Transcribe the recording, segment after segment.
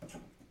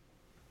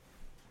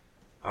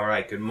All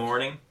right, good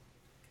morning.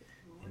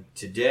 And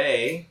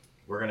today,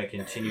 we're going to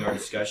continue our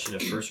discussion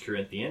of 1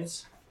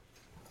 Corinthians.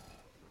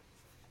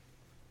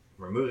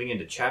 We're moving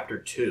into chapter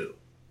 2.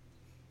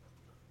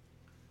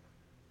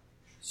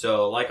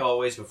 So, like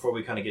always, before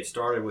we kind of get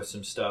started with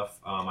some stuff,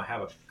 I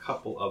have a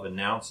couple of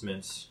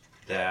announcements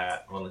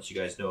that I want to let you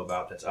guys know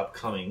about that's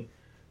upcoming.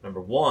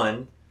 Number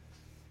one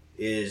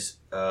is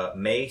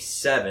May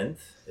 7th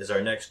is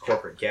our next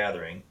corporate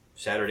gathering,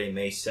 Saturday,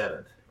 May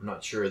 7th. I'm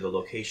not sure of the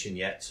location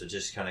yet, so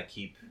just kind of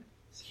keep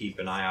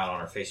an eye out on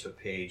our Facebook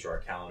page or our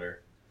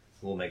calendar.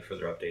 We'll make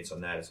further updates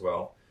on that as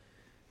well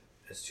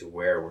as to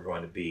where we're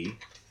going to be.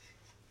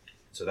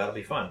 So that'll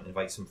be fun.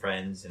 Invite some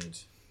friends and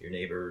your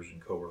neighbors and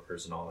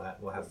coworkers and all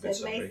that. We'll have a good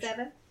celebration.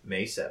 May 7th?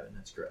 May 7th,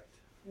 that's correct.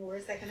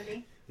 Where's that going to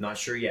be? Not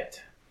sure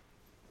yet.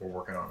 We're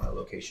working on a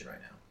location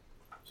right now.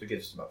 So it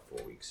gives us about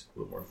 4 weeks, a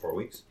little more than 4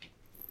 weeks.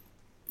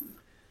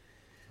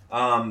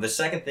 The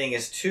second thing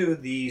is, too,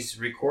 these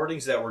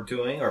recordings that we're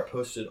doing are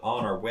posted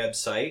on our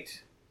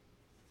website,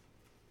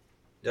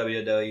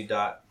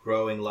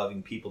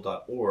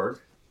 www.growinglovingpeople.org,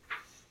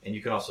 and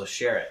you can also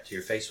share it to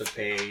your Facebook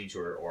page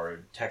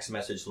or text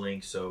message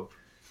link. So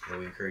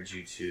we encourage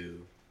you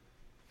to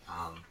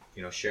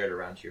share it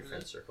around to your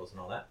friend circles and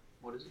all that.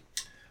 What is it?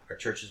 Our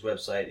church's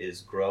website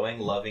is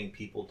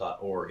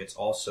growinglovingpeople.org. It's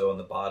also on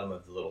the bottom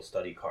of the little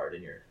study card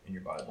in your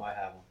Bible. Oh, I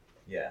have one.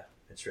 Yeah,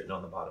 it's written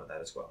on the bottom of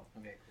that as well.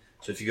 Okay.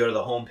 So if you go to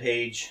the home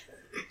page,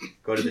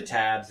 go to the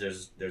tabs.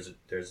 There's a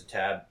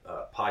tab,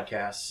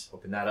 podcasts.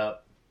 Open that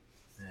up,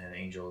 and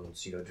Angel and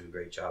Cito do a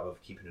great job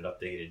of keeping it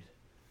updated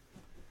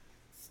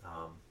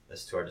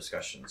as to our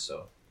discussions.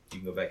 So you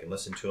can go back and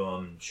listen to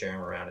them, share them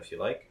around if you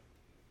like.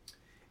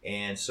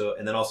 And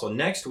then also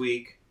next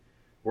week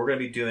we're going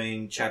to be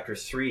doing chapter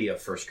 3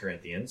 of 1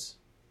 Corinthians,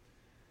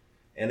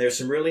 and there's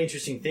some really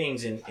interesting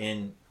things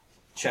in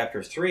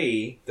chapter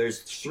 3.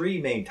 There's 3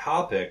 main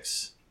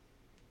topics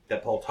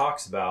that Paul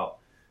talks about.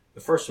 The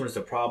first one is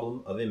the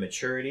problem of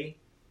immaturity,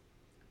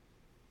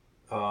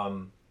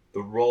 the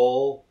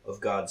role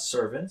of God's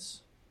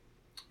servants,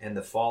 and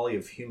the folly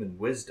of human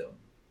wisdom.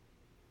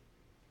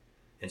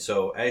 And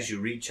so as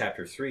you read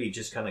chapter 3,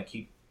 just kind of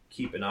keep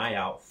an eye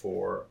out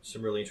for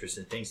some really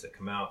interesting things that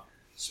come out.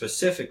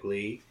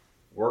 Specifically,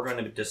 we're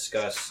going to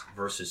discuss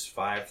verses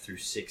 5 through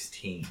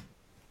 16.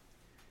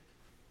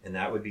 And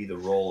that would be the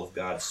role of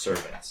God's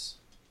servants.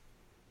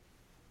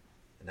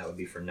 And that would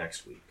be for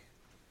next week.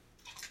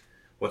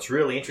 What's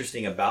really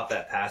interesting about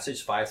that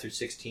passage, 5 through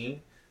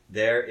 16,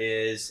 have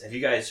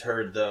you guys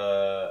heard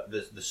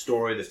the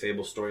story, the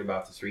fable story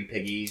about the 3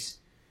 piggies,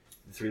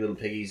 the 3 little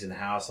piggies in the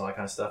house and all that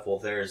kind of stuff?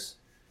 Well,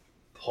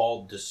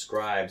 Paul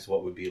describes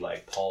what would be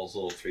like Paul's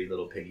 3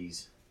 little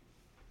piggies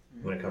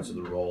when it comes to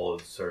the role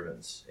of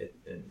servants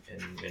in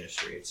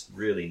ministry. It's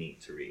really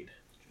neat to read.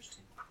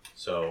 Interesting.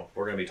 So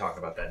we're going to be talking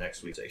about that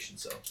next week's session.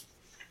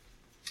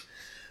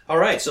 All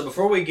right, so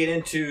before we get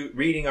into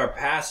reading our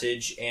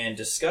passage and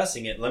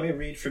discussing it, let me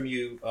read from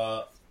you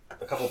a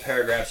couple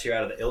paragraphs here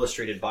out of the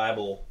Illustrated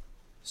Bible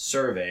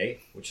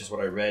Survey, which is what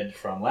I read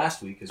from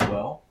last week as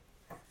well.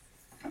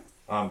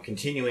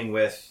 Continuing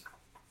with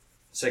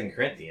 2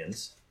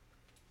 Corinthians.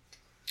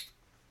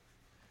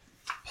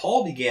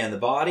 Paul began the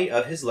body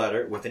of his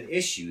letter with an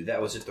issue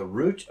that was at the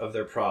root of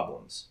their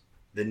problems,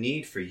 the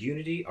need for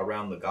unity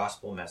around the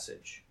gospel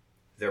message.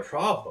 Their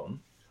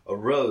problem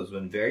arose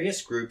when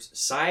various groups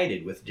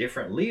sided with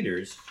different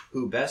leaders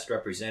who best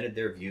represented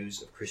their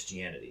views of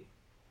Christianity.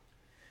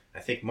 I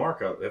think,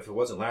 Mark, if it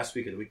wasn't last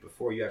week or the week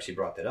before, you actually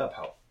brought that up,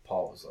 how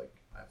Paul was like,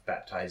 I was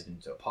baptized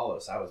into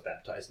Apollos, I was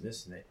baptized in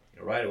this, and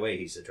right away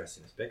he's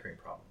addressing this bickering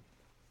problem.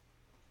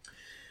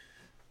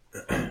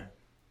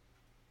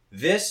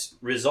 This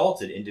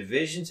resulted in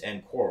divisions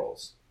and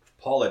quarrels.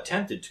 Paul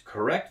attempted to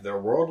correct their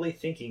worldly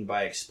thinking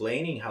by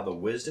explaining how the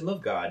wisdom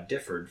of God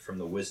differed from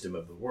the wisdom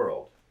of the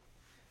world.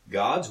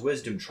 God's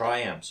wisdom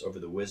triumphs over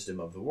the wisdom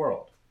of the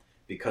world,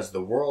 because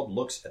the world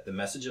looks at the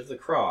message of the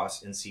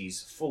cross and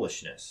sees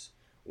foolishness,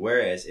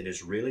 whereas it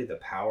is really the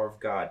power of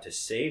God to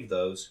save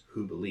those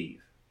who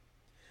believe.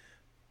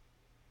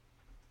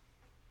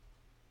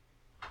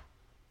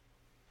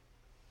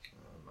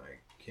 My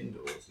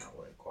Kindle is not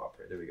wanting to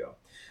cooperate. There we go.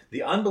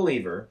 The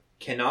unbeliever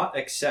cannot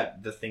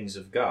accept the things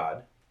of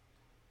God,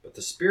 but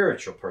the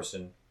spiritual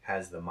person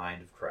has the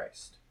mind of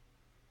Christ.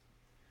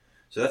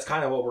 So that's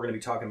kind of what we're going to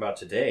be talking about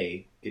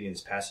today, getting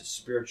this passage,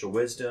 spiritual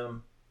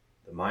wisdom,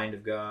 the mind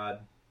of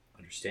God,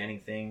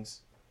 understanding things.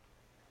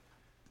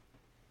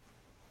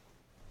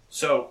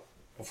 So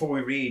before we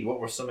read, what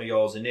were some of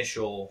y'all's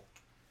initial,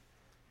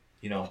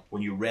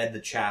 when you read the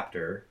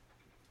chapter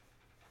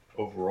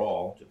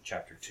overall,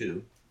 chapter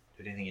 2,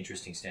 did anything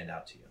interesting stand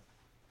out to you?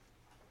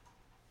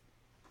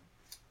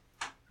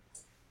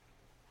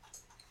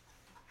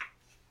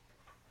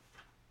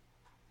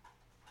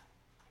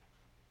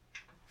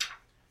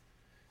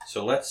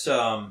 So let's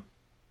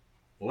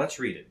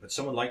read it. Would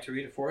someone like to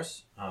read it for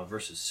us?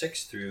 Verses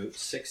 6 through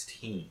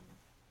 16.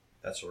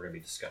 That's what we're going to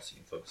be discussing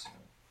and focusing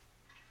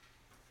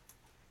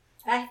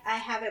I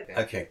have it.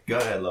 on. Okay, go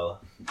ahead, Lola.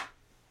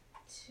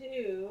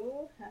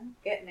 I'm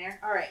getting there.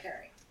 All right.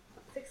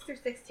 6 through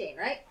 16,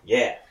 right?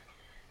 Yeah.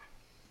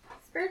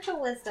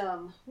 Spiritual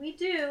wisdom. We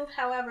do,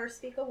 however,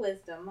 speak a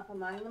wisdom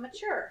among the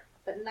mature,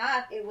 but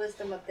not a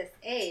wisdom of this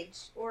age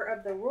or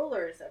of the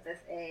rulers of this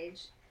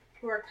age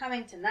who are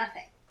coming to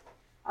nothing.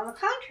 On the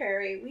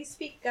contrary, we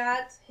speak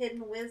God's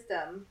hidden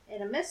wisdom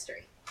in a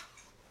mystery,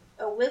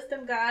 a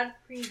wisdom God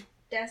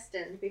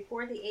predestined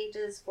before the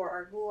ages for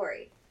our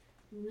glory.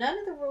 None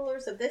of the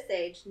rulers of this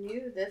age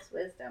knew this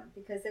wisdom,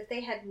 because if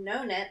they had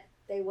known it,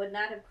 they would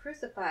not have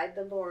crucified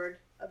the Lord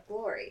of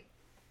glory.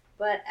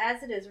 But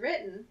as it is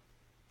written,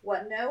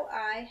 what no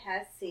eye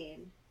has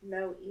seen,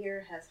 no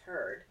ear has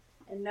heard,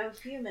 and no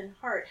human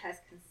heart has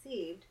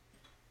conceived,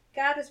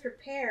 God has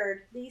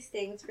prepared these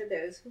things for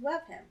those who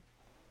love him.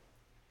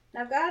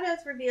 Now God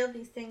has revealed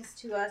these things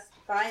to us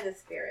by the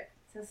Spirit,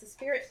 since the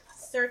Spirit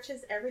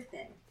searches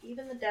everything,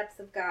 even the depths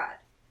of God.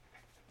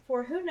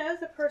 For who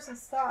knows a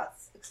person's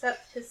thoughts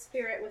except his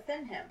spirit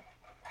within him?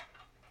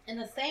 In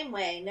the same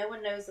way, no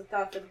one knows the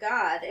thoughts of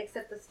God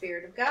except the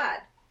Spirit of God.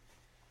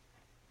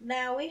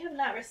 Now we have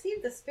not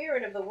received the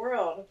spirit of the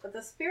world, but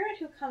the Spirit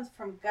who comes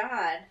from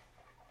God,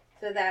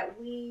 so that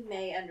we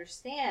may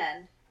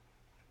understand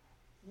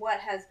what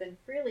has been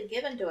freely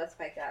given to us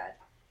by God.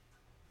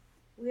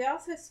 We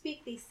also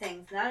speak these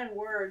things not in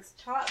words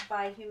taught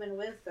by human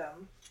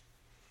wisdom,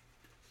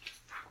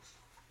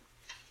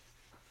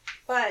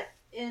 but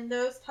in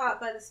those taught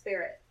by the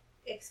Spirit,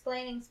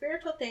 explaining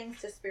spiritual things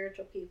to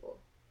spiritual people.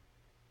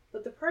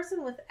 But the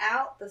person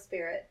without the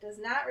Spirit does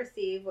not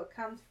receive what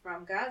comes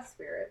from God's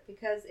Spirit,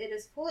 because it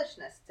is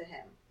foolishness to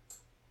him.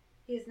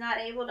 He is not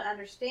able to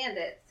understand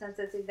it, since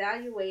it's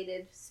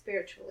evaluated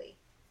spiritually.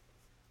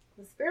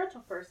 The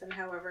spiritual person,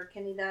 however,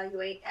 can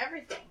evaluate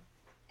everything,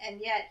 and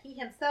yet he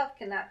himself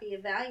cannot be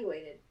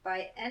evaluated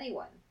by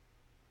anyone.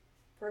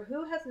 For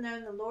who has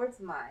known the Lord's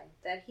mind,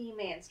 that he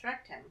may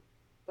instruct him?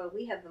 But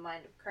we have the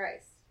mind of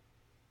Christ.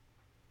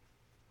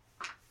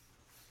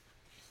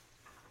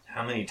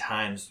 How many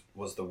times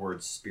was the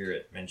word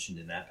spirit mentioned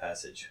in that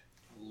passage?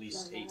 At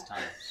least 8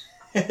 times.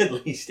 At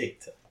least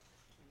 8 times.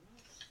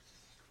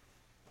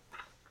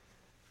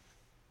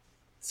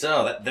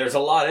 So there's a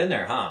lot in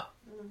there, huh?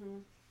 Mm-hmm.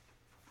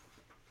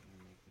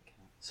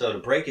 So to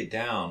break it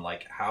down,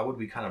 like how would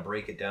we kind of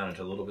break it down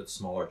into a little bit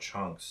smaller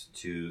chunks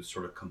to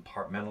sort of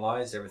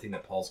compartmentalize everything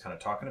that Paul's kind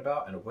of talking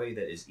about in a way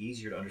that is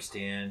easier to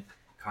understand,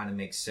 kind of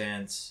makes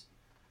sense,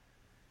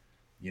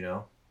 you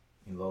know?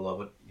 And Lola,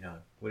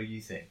 what do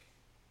you think?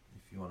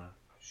 If you want to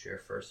share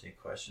first any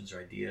questions or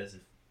ideas,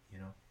 if you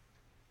know,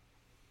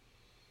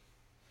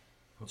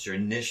 what's your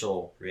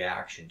initial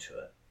reaction to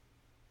it?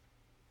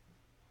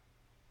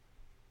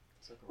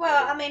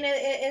 Well, I mean,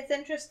 it's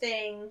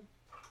interesting.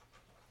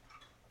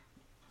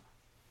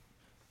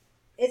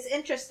 It's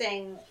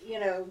interesting, you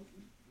know,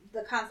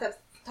 the concept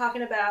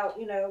talking about,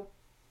 you know,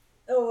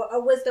 a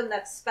wisdom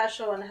that's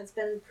special and has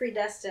been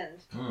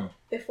predestined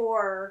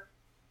before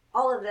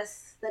all of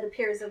this that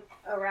appears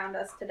around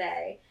us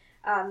today.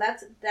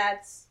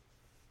 That's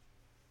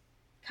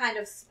kind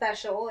of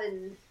special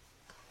and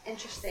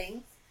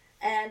interesting.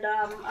 And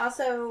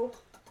also,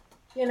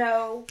 you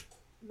know,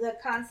 the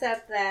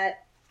concept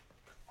that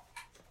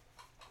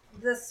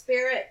the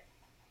Spirit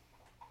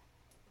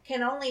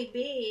can only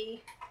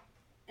be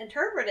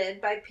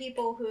interpreted by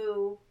people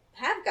who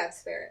have God's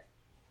Spirit.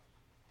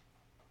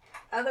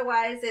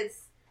 Otherwise,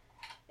 it's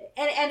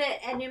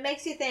and it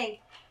makes you think: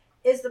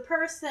 is the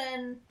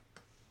person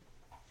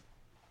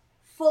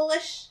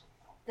foolish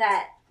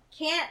that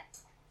can't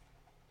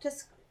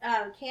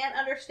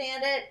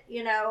understand it,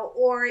 you know,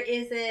 or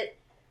is it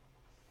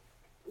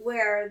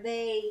where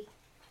they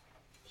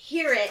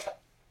hear it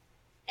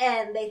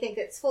and they think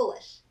it's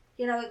foolish?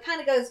 You know, it kind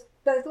of goes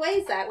both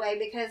ways that way,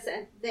 because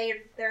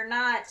they're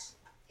not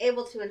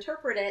able to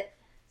interpret it,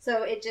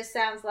 so it just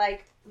sounds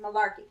like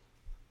malarkey.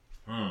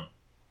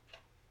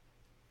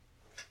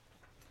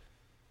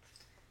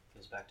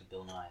 Goes back to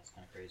Bill Nye. It's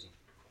kind of crazy.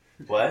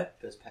 What?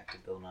 Goes back to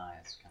Bill Nye.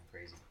 It's kind of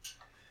crazy.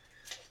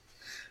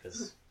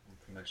 Because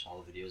pretty much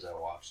all the videos I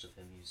watched of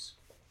him,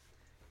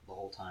 the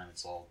whole time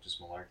it's all just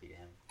malarkey to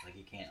him. Like,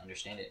 he can't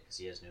understand it because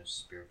he has no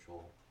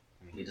spiritual.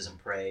 I mean, he doesn't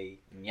pray.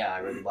 I mean, yeah, I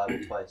read the Bible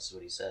twice, is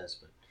what he says,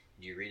 but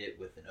did you read it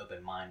with an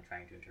open mind,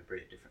 trying to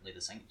interpret it differently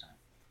the second time?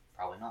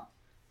 Probably not.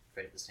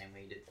 Read it the same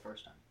way you did the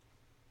first time.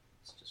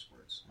 It's just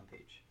words on a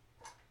page.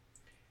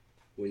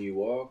 When you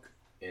walk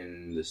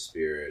in the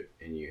Spirit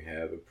and you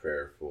have a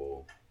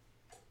prayerful,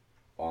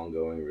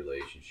 ongoing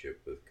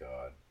relationship with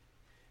God,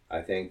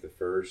 I think the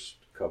first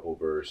couple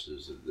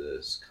verses of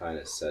this kind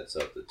of sets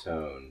up the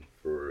tone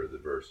for the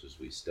verses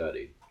we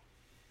studied,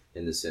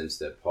 in the sense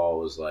that Paul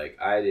was like,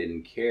 I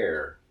didn't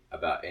care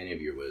about any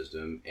of your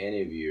wisdom,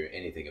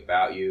 anything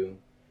about you.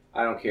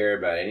 I don't care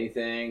about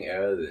anything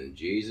other than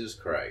Jesus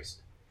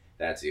Christ.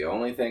 That's the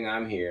only thing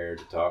I'm here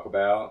to talk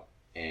about,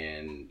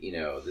 and, you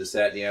know, this,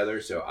 that, and the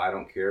other, so I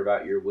don't care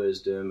about your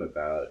wisdom,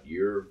 about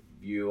your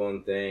view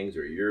on things,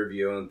 or your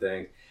view on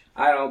things.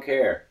 I don't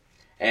care.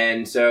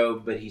 And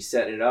so, but he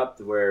set it up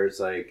to where it's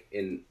like,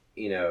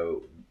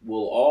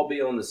 we'll all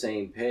be on the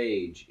same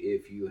page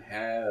if you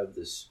have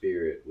the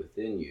Spirit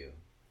within you.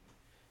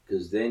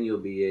 because then you'll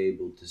be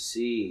able to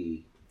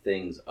see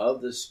things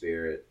of the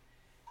Spirit,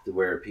 to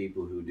where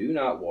people who do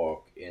not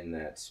walk in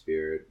that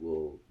Spirit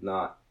will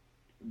not,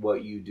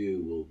 what you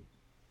do will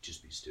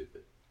just be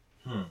stupid.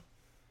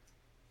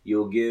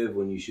 You'll give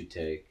when you should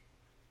take,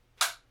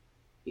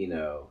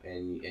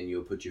 and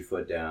you'll put your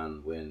foot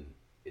down when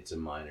it's a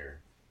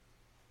minor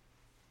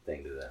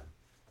thing to them.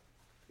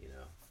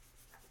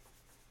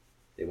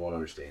 They won't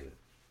understand it.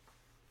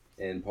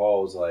 And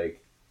Paul was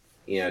like,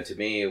 to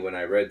me, when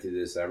I read through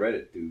this, I read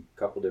it through a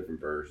couple different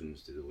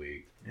versions through the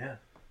week. Yeah.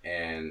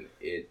 And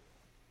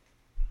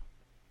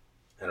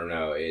I don't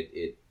know,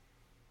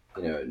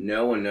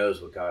 no one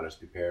knows what God has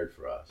prepared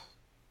for us.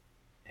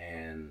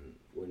 And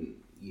when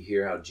you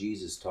hear how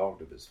Jesus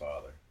talked of his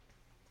Father,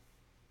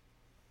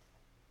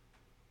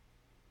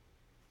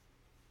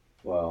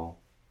 well,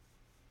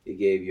 it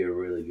gave you a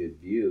really good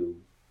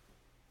view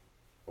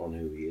on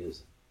who he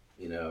is,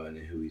 and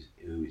who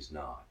he's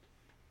not.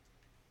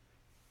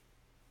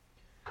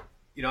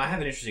 I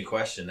have an interesting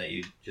question that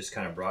you just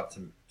kind of brought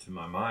to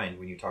my mind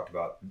when you talked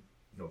about,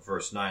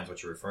 verse 9 is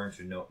what you're referring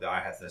to. No, the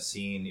eye hath not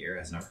seen, the ear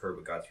has not heard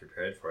what God's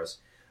prepared for us.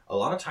 A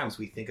lot of times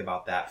we think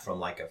about that from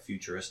like a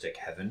futuristic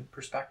heaven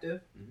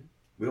perspective. Mm-hmm.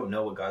 We don't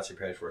know what God's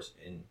prepared for us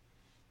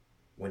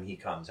when he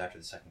comes after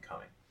the second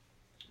coming.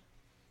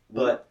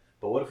 But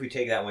what if we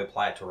take that and we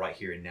apply it to right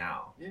here and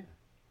now? Yeah.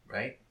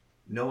 Right?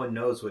 No one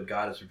knows what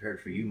God has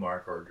prepared for you,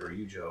 Mark, or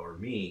you, Joe, or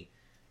me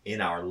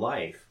in our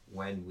life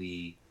when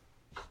we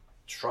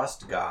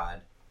trust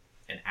God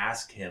and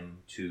ask him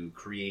to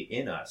create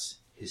in us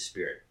his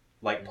Spirit.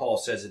 Like Paul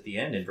says at the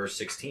end in verse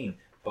 16,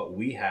 but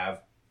we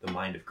have the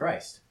mind of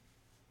Christ.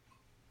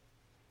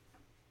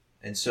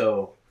 And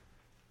so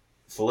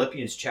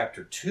Philippians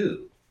chapter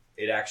 2,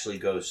 it actually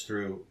goes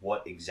through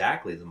what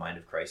exactly the mind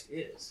of Christ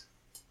is.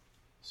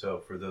 So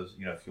for those,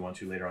 if you want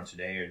to later on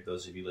today, or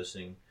those of you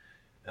listening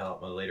at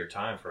a later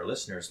time, for our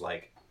listeners,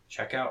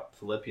 check out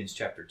Philippians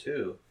chapter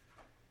 2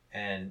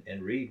 and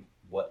read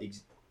what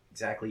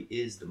exactly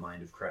is the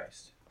mind of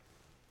Christ.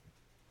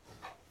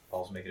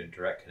 Paul's making a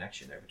direct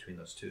connection there between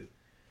those two.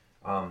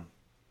 What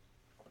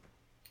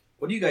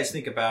do you guys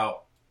think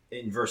about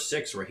in verse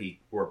 6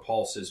 where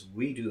Paul says,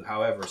 we do,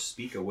 however,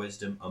 speak a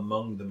wisdom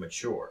among the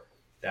mature?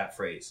 That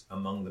phrase,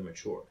 among the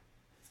mature.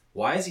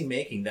 Why is he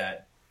making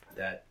that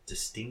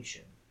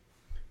distinction?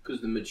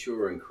 Because the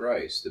mature in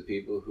Christ, the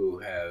people who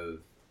have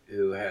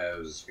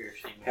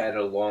had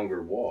a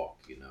longer walk,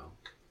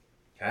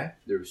 Okay.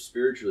 They're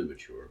spiritually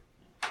mature.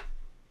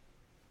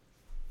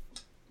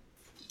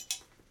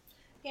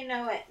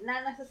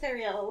 Not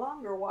necessarily a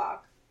longer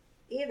walk,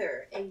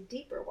 either a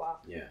deeper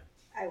walk. Yeah.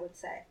 I would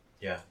say.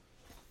 Yeah.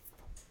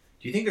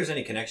 Do you think there's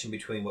any connection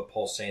between what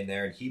Paul's saying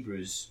there in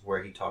Hebrews,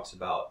 where he talks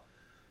about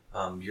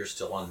you're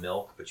still on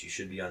milk, but you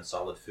should be on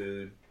solid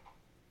food,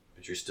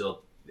 but you're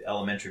still the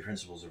elementary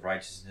principles of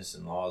righteousness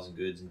and laws and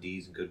goods and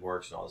deeds and good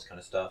works and all this kind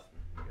of stuff.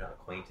 You're not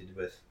acquainted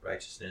with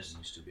righteousness.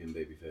 Used to being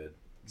baby fed.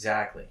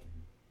 Exactly.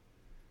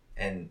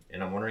 And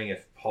I'm wondering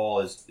if Paul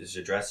is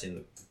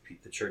addressing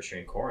the church here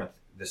in Corinth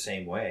the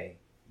same way.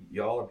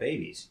 Y'all are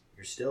babies.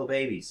 You're still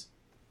babies.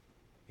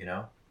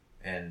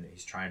 And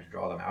he's trying to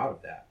draw them out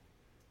of that.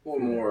 Or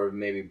more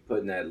maybe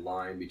putting that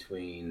line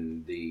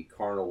between the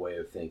carnal way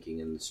of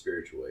thinking and the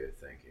spiritual way of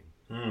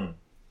thinking.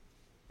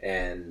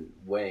 And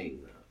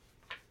weighing them.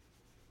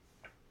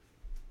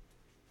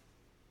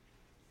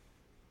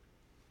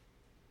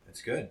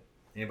 That's good.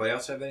 Anybody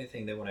else have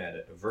anything they want to add?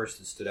 A verse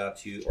that stood out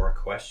to you or a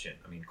question?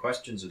 I mean,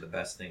 questions are the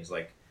best things.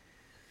 Okay.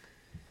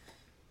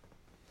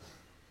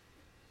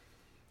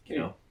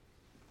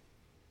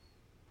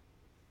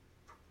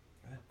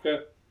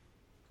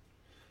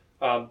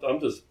 I'm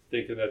just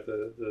thinking that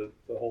the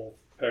whole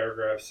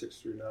paragraph 6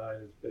 through 9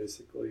 is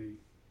basically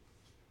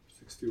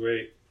 6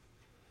 through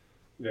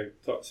 8.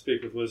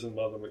 Speak with wisdom,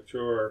 love the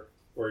mature,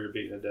 or you're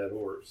beating a dead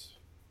horse.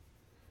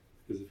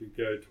 Because if you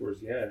go towards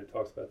the end, it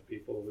talks about the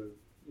people who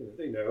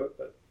they know it,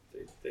 but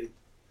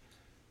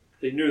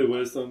they knew the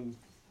wisdom.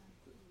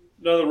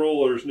 None of the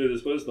rulers knew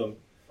this wisdom,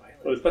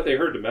 but they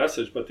heard the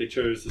message, but they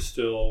chose to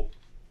still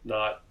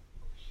not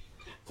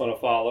want to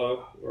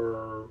follow,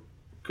 or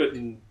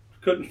couldn't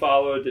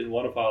follow, didn't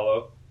want to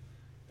follow,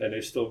 and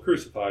they still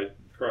crucified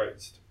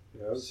Christ.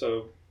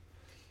 So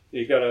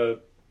you gotta,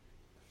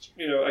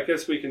 I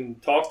guess we can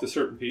talk to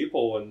certain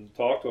people and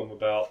talk to them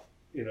about,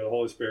 the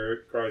Holy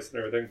Spirit, Christ,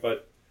 and everything.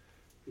 But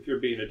if you're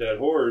beating a dead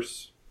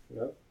horse,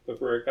 look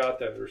where it got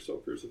them. They're still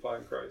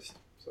crucifying Christ.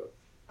 So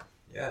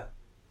yeah.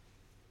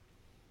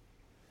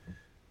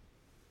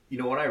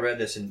 When I read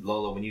this, and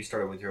Lola, when you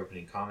started with your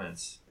opening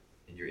comments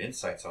and your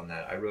insights on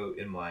that, I wrote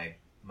in my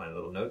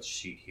little notes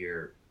sheet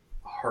here,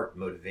 heart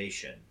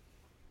motivation,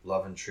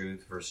 love and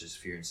truth versus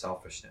fear and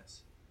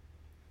selfishness.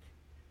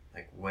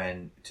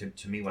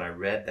 To me, when I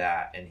read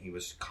that and he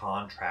was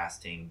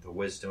contrasting the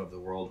wisdom of the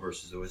world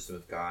versus the wisdom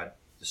of God,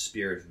 the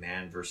spirit of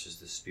man versus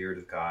the spirit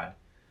of God,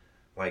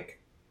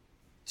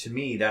 to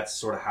me, that's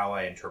sort of how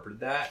I interpreted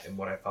that, and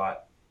what I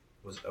thought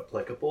was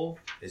applicable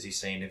is he's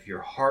saying if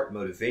your heart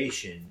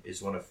motivation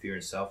is one of fear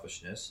and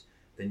selfishness,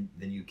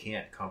 then you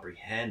can't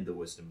comprehend the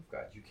wisdom of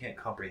God. You can't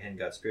comprehend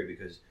God's Spirit,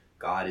 because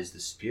God is the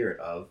Spirit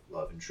of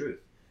love and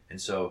truth. And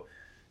so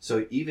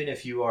even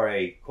if you are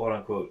a quote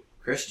unquote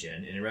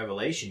Christian, and in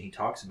Revelation he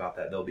talks about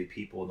that there'll be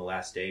people in the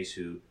last days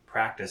who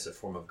practice a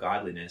form of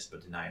godliness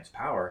but deny its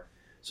power.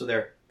 So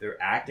they're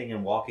acting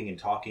and walking and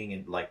talking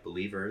and like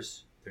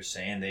believers. They're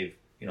saying they've,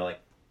 like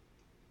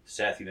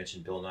Seth, you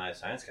mentioned Bill Nye the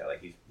Science Guy,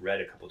 like he's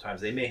read a couple of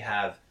times. They may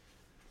have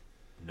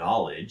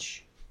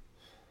knowledge,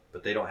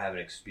 but they don't have an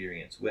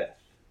experience with,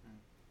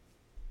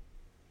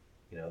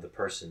 the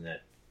person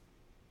that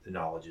the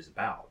knowledge is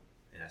about,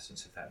 in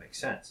essence, if that makes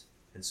sense.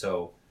 And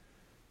so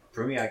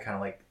for me, I kind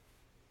of like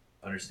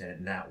understand it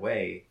in that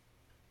way.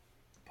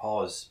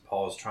 Paul is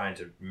trying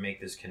to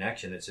make this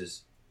connection that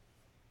says,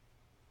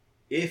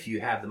 if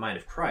you have the mind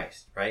of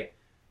Christ, right,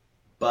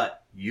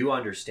 but you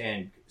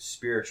understand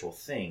spiritual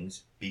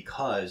things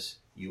because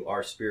you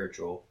are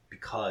spiritual,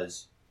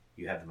 because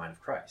you have the mind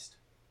of Christ,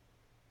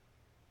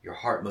 your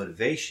heart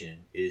motivation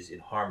is in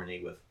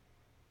harmony with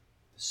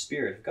the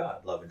Spirit of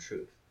God, love and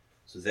truth.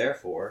 So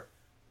therefore,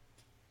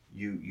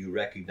 you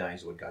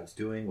recognize what God's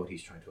doing, what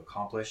he's trying to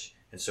accomplish.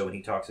 And so when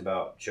he talks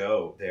about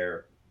Joe,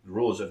 the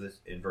rulers of this,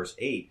 in verse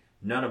 8,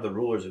 none of the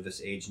rulers of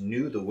this age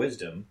knew the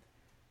wisdom,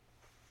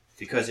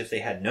 because if they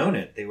had known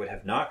it, they would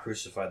have not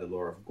crucified the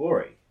Lord of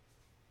glory.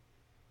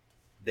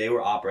 They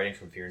were operating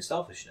from fear and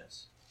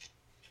selfishness.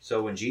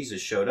 So when Jesus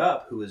showed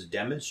up, who was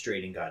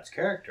demonstrating God's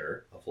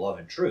character of love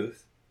and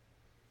truth,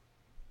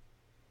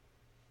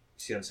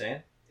 see what I'm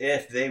saying?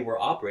 If they were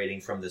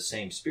operating from the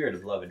same spirit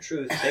of love and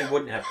truth, they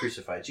wouldn't have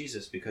crucified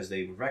Jesus, because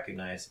they would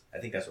recognize, I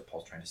think that's what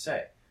Paul's trying to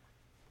say.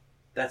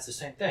 That's the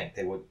same thing.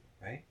 They would,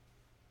 right?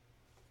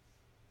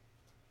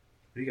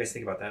 What do you guys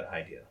think about that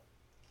idea?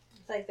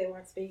 It's like they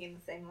weren't speaking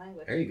the same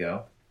language. There you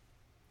go.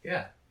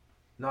 Yeah.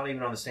 Not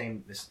even on the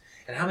same...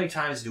 And how many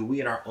times do we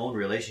in our own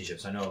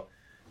relationships, I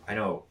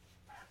know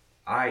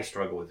I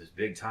struggle with this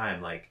big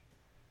time, like,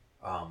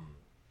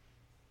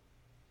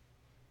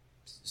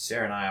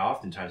 Sarah and I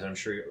oftentimes, and I'm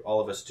sure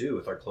all of us do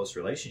with our close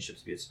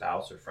relationships, be it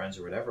spouse or friends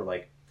or whatever,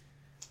 like,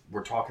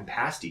 we're talking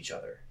past each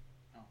other.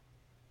 Oh.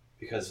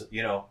 Because,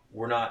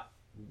 we're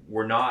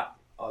not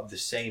of the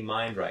same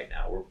mind right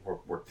now.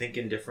 We're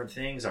thinking different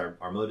things.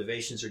 Our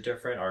motivations are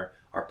different.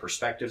 Our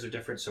perspectives are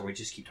different. So we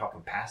just keep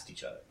talking past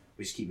each other.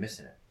 We just keep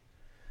missing it.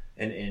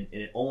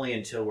 And only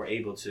until we're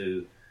able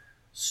to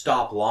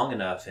stop long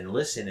enough and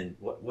listen. And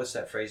what's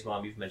that phrase,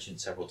 Mom, you've mentioned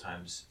several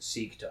times?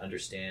 Seek to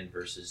understand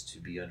versus to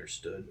be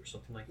understood, or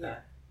something like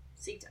that.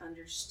 Seek to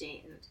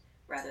understand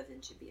rather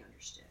than to be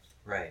understood.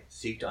 Right.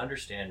 Seek to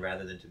understand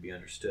rather than to be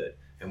understood.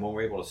 And when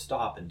we're able to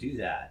stop and do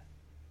that,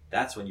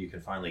 that's when you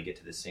can finally get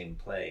to the same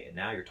play. And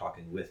now you're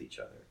talking with each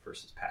other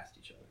versus past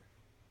each other.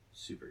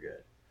 Super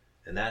good.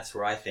 And that's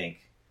where I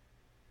think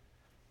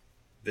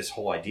this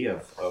whole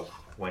idea of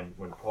when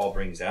Paul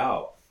brings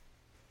out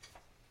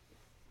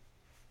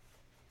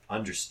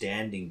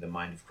understanding the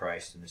mind of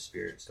Christ and the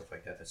Spirit and stuff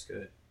like that, that's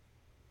good.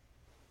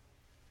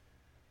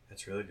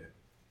 That's really good.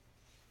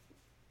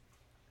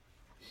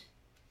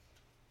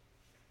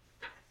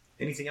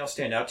 Anything else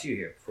stand out to you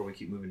here before we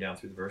keep moving down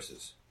through the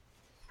verses?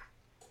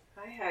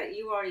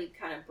 You already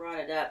kind of brought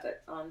it up,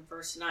 but on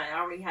verse 9, I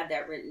already had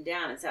that written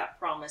down. It's that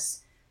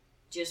promise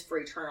just for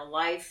eternal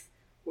life,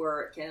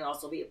 or it can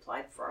also be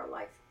applied for our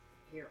life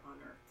here on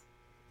earth.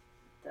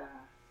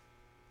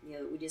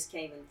 We just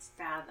can't even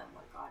fathom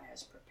what God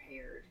has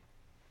prepared.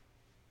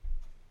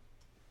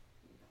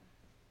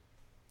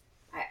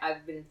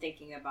 I've been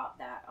thinking about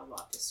that a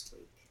lot this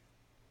week.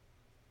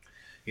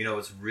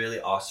 What's really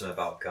awesome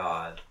about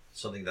God,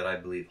 something that I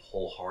believe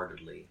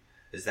wholeheartedly,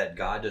 is that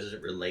God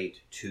doesn't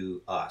relate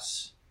to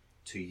us,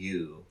 to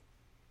you,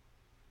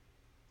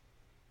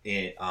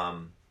 in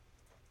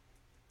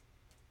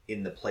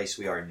the place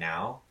we are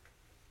now.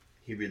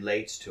 He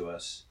relates to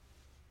us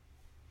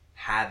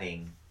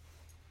having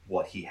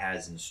what he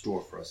has in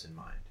store for us in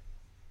mind.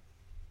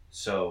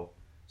 So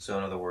in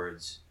other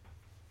words,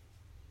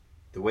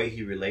 the way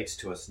he relates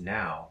to us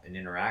now and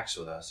interacts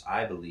with us,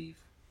 I believe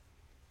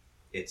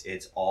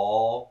it's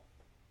all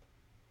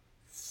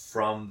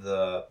from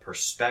the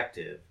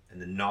perspective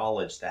and the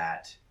knowledge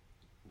that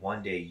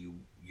one day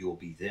you'll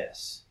be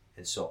this.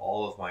 And so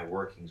all of my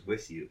workings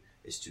with you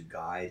is to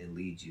guide and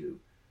lead you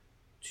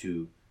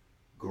to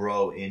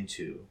grow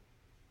into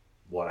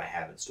what I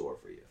have in store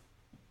for you,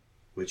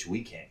 which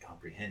we can't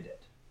comprehend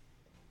it.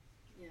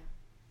 Yeah.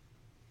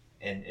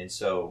 And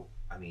so,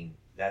 I mean,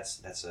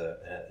 that's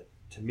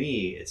to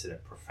me, it's a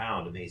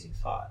profound, amazing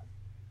thought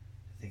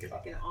to think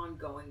about. Like an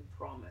ongoing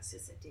promise.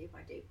 It's a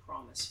day-by-day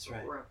promise. That's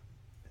right. Growth.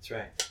 That's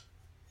right.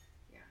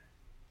 Yeah.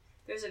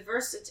 There's a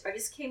verse that I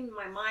just came to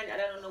my mind. I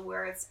don't know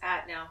where it's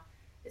at now.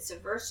 It's a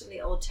verse in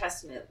the Old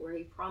Testament where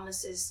he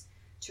promises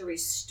to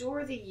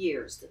restore the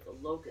years that the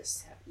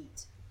locusts have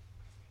eaten.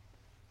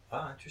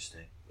 Oh,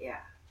 interesting.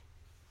 Yeah.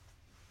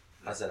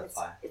 How does that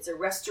apply? It's a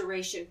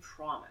restoration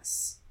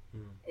promise.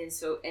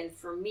 And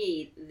for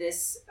me,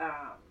 this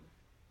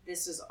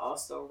is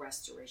also a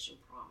restoration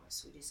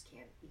promise. We just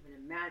can't even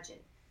imagine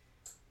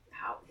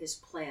how his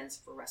plans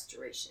for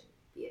restoration.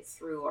 be it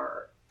through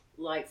our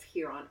life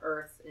here on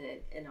earth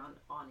and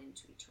on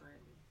into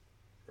eternity.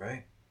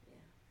 Right. Yeah.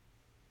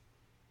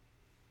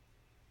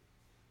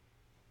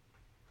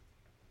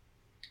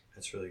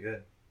 That's really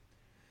good.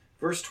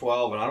 Verse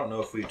 12, and I don't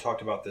know if we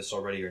talked about this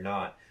already or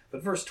not,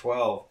 but verse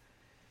 12,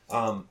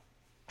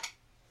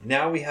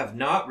 now we have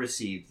not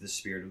received the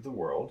spirit of the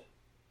world,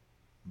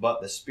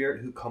 but the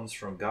Spirit who comes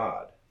from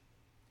God,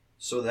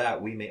 so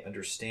that we may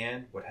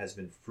understand what has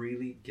been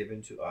freely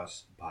given to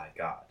us by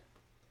God.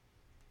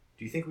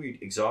 Do you think we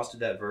exhausted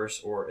that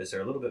verse, or is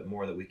there a little bit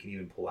more that we can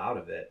even pull out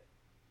of it?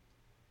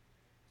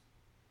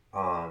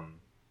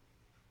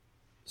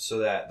 So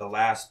that the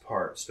last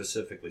part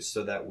specifically,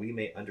 so that we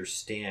may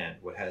understand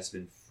what has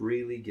been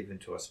freely given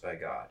to us by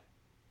God.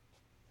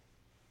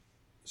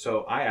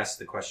 So I asked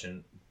the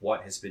question,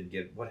 what has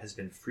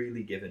been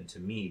freely given to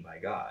me by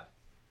God?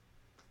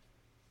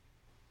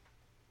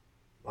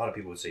 A lot of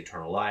people would say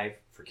eternal life,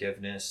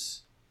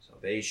 forgiveness,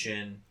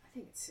 salvation. I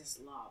think it's His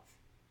love.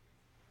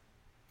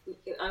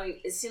 I mean,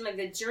 it seemed like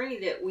the journey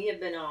that we have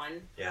been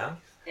on, Yeah.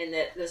 and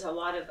that there's a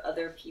lot of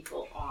other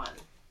people on.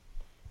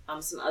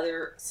 Some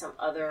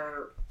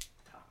other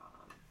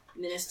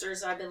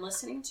ministers I've been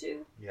listening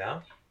to,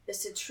 Yeah.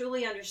 is to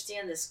truly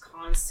understand this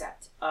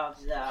concept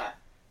of the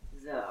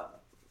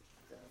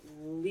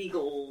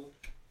legal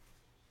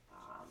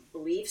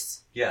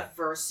beliefs, Yeah.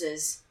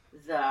 versus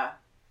the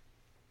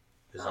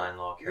Design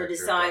law the character.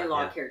 design of God,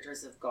 law yeah.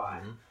 characters of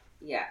God. Mhm.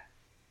 Yeah.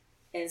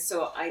 And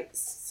so I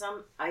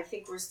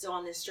think we're still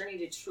on this journey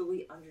to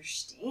truly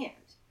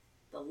understand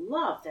the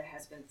love that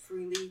has been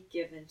freely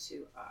given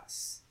to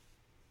us,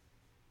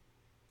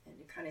 and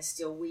to kind of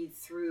still weed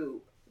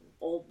through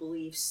old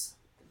beliefs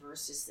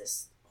versus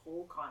this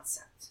whole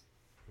concept.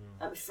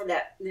 For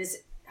that,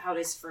 this how it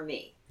is for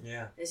me.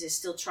 Yeah. This is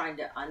still trying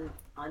to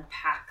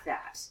unpack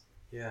that.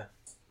 Yeah.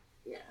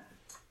 Yeah.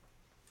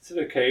 Is it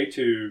okay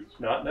to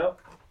not know?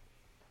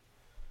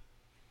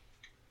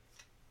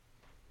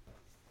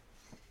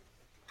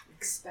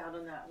 Expound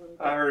on that a little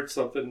bit. I heard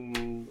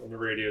something on the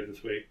radio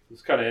this week. It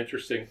was kind of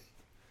interesting,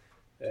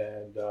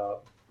 and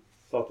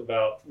talked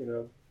about,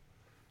 you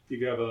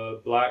can have a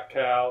black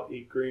cow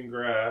eat green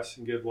grass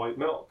and give white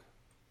milk.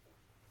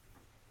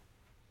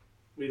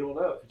 We don't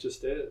know. It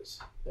just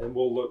is, and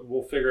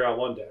we'll figure out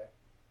one day.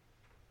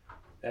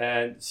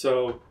 And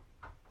so,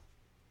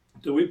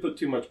 do we put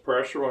too much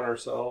pressure on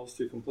ourselves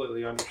to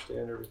completely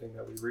understand everything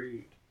that we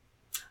read?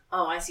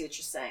 Oh, I see what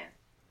you're saying.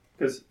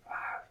 Because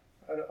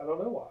I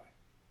don't know why,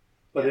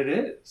 but it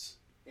is.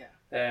 Yeah.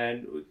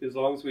 And as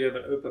long as we have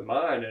an open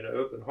mind and an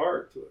open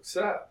heart to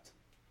accept,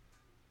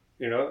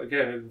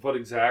 again, what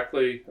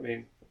exactly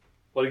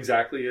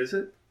is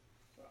it?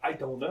 I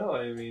don't know.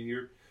 I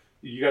mean,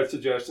 you got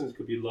suggestions. It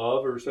could be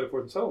love or so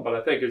forth and so on. But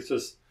I think it's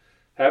just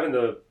having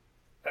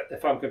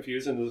if I'm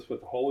confusing this with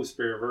the Holy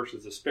Spirit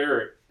versus the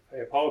Spirit, I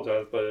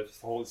apologize. But if it's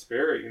the Holy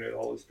Spirit, the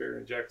Holy Spirit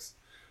injects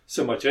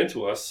so much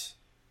into us.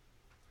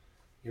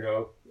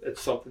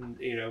 It's something,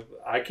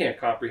 I can't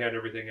comprehend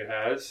everything it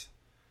has,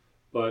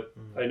 but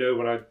I know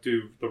when I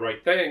do the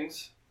right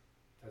things,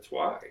 that's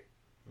why.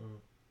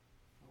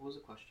 What was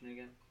the question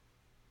again?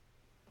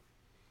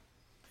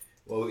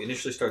 Well, we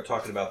initially started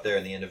talking about there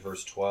in the end of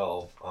verse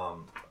 12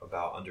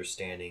 about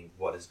understanding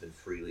what has been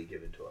freely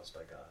given to us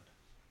by God.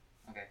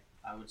 Okay,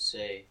 I would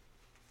say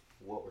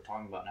what we're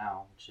talking about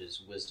now, which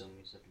is wisdom.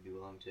 We just have to be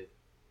willing to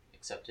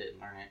accept it and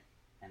learn it,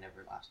 and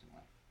everlasting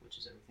life, which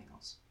is everything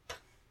else.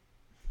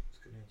 That's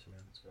a good answer, man.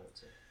 That's what I would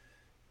say.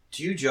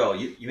 To you, Joe,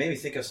 you made me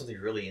think of something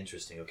really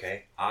interesting,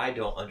 okay? I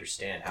don't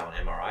understand how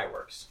an MRI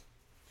works.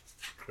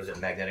 Was it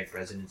magnetic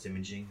resonance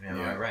imaging? MRI,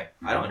 Yeah. right.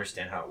 I don't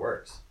understand how it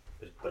works,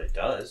 but it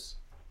does.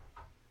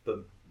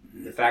 But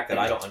the fact that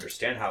I don't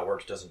understand how it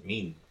works doesn't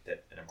mean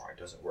that an MRI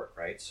doesn't work,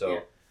 right? So,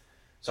 Yeah.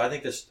 so I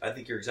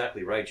think you're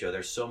exactly right, Joe.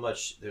 There's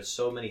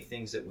so many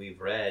things that we've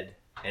read,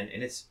 and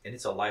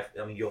it's a life.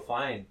 I mean, you'll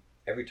find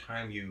every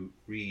time you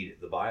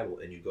read the Bible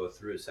and you go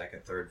through a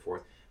second, third,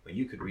 fourth, when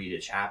you could read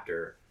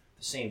the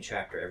same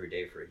chapter every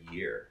day for a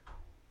year,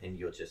 and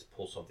you'll just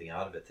pull something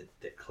out of it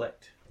that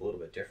clicked a little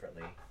bit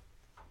differently.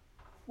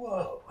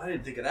 Whoa, I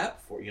didn't think of that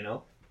before,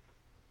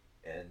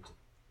 And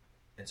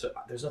so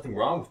there's nothing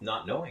wrong with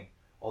not knowing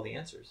all the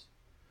answers.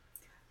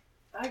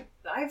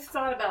 I've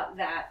thought about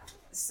that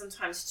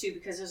sometimes too,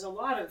 because there's a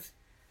lot of,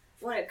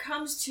 when it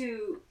comes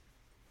to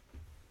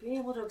being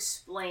able to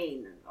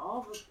explain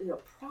all the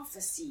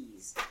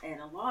prophecies and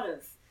a lot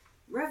of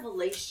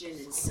revelation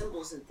and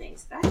symbols and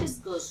things, that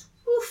just goes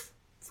woof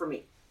for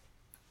me.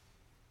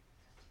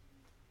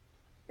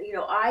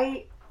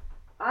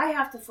 I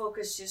have to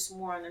focus just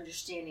more on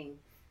understanding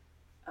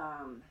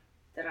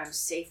that I'm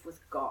safe with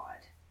God,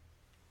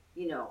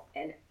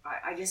 and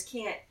I just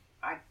can't,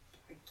 I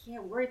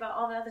can't worry about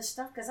all the other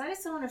stuff because I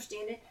just don't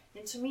understand it.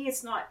 And to me,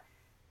 it's not,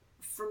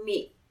 for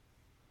me,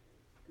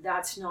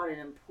 that's not an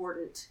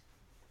important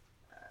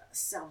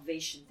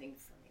salvation thing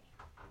for me.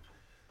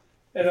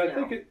 And I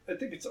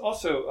think it's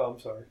also, I'm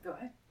sorry. Go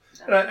ahead.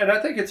 And I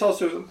think it's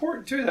also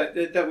important too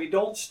that we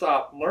don't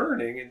stop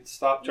learning and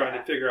stop trying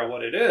to figure out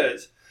what it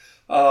is.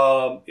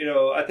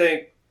 I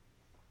think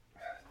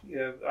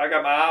I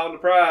got my eye on the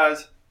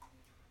prize.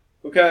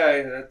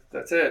 Okay,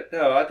 that's it.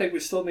 No, I think we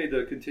still need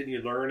to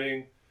continue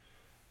learning,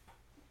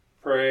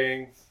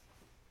 praying,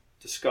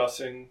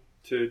 discussing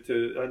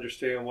to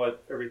understand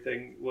what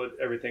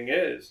everything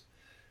is.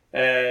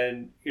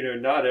 And,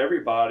 not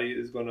everybody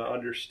is going to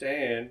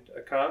understand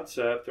a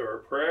concept or a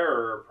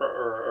prayer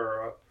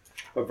or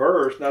a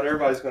verse. Not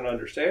everybody's going to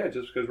understand it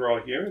just because we're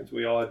all humans.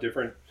 We all have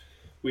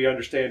we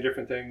understand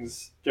different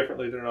things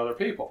differently than other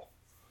people.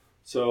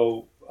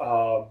 So,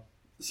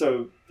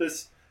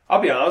 this,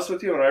 I'll be honest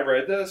with you, when I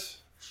read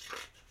this,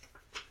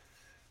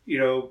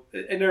 and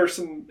there are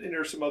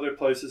some other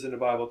places in the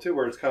Bible too,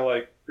 where it's kind of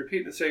like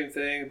repeating the same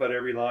thing, but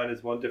every line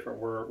is one different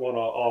word,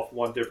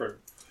 one different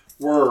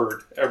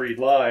word every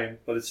line,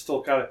 but it's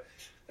still kind of,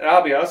 and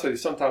I'll be honest with you,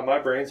 sometimes my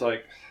brain's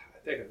like,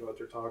 I think I know what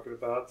they're talking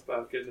about. It's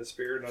about getting the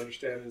Spirit and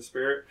understanding the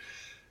Spirit.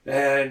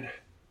 And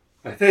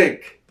I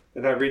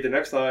read the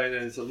next line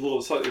and it's a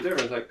little slightly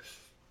different. It's like,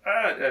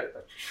 I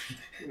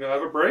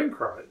have a brain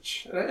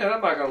crunch. And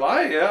I'm not going to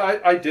lie, yeah,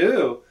 I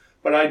do.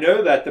 But I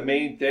know that the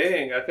main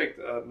thing, I think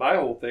my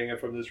whole thing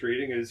from this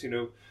reading is,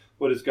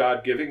 what is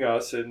God giving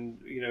us, and,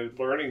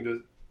 learning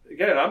to,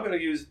 again, I'm going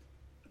to use,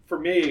 for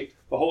me,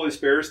 the Holy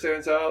Spirit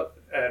stands out,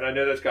 and I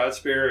know that's God's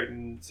Spirit,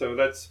 and so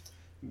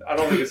I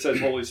don't think it says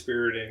Holy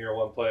Spirit in here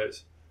one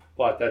place,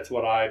 but that's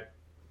what I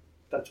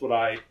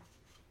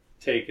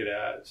take it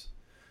as.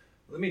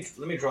 Let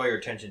me draw your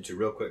attention to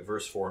real quick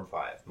verse 4 and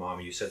 5.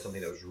 Mom, you said something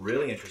that was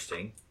really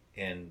interesting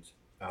in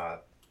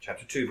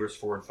chapter 2, verse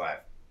 4 and 5.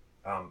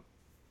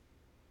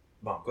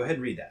 Mom, go ahead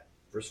and read that.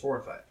 Verse 4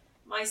 and 5.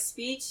 My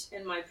speech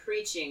and my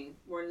preaching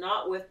were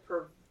not with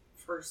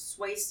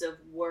persuasive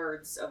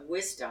words of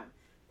wisdom,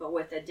 but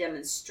with a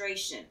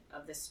demonstration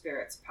of the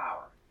Spirit's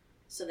power,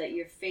 so that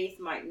your faith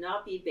might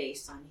not be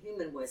based on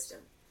human wisdom,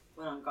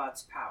 but on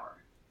God's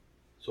power.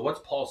 So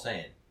what's Paul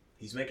saying?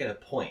 He's making a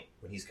point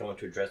when he's coming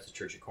to address the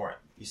church of Corinth.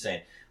 He's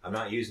saying, I'm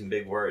not using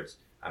big words.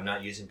 I'm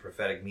not using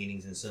prophetic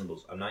meanings and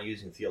symbols. I'm not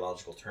using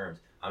theological terms.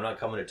 I'm not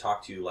coming to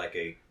talk to you like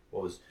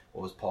what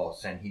was Paul,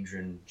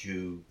 Sanhedrin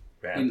Jew?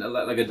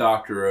 Like a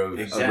doctor of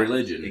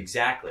religion.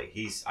 Exactly.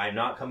 I'm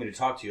not coming to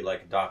talk to you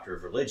like a doctor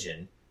of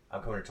religion.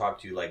 I'm coming to talk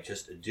to you like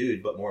just a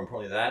dude, but more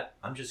importantly than that,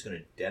 I'm just going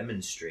to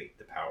demonstrate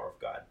the power of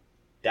God.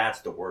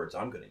 That's the words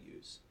I'm going to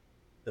use.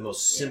 The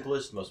most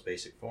simplest, most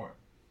basic form.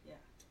 Yeah.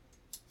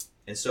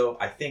 And so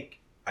I think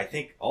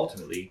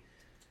ultimately,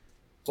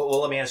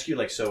 well, let me ask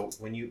you, so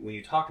when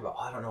you talk about,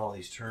 I don't know all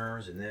these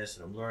terms and this,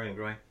 and I'm learning and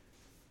growing,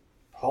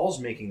 Paul's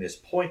making this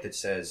point that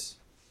says,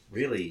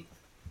 really,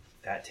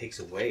 that takes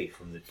away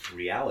from the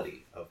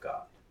reality of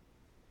God.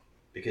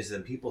 Because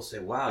then people say,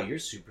 wow, you're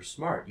super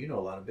smart. You know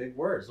a lot of big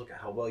words. Look at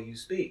how well you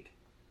speak.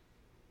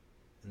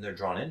 And they're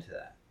drawn into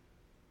that.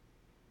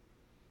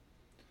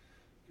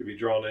 Could be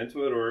drawn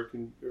into it,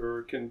 or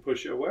it can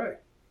push you away.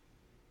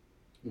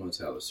 Well, that's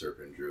how the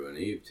serpent drew in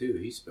Eve, too.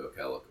 He spoke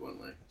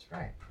eloquently.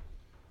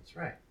 That's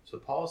right. So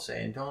Paul's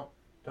saying, don't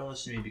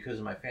listen to me because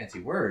of my fancy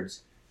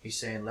words. He's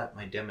saying, let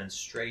my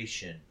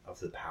demonstration of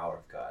the power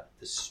of God,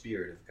 the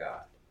Spirit of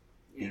God,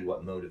 be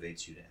what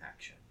motivates you to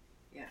action.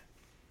 Yeah.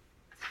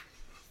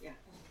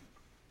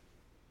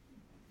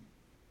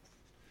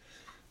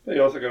 But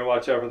you also got to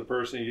watch out for the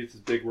person who uses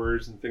big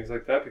words and things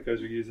like that,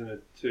 because you're using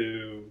it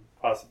to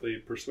possibly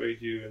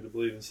persuade you into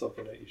believing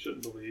something that you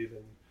shouldn't believe,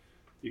 and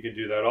you can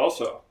do that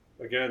also.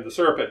 Again, the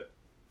serpent,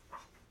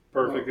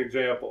 perfect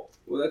example.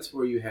 Well, that's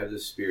where you have the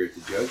Spirit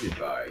to judge it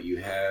by. You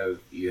have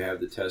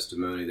the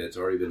testimony that's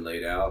already been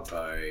laid out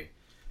by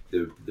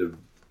the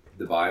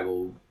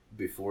Bible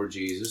before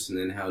Jesus, and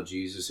then how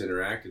Jesus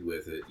interacted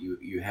with it.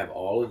 You have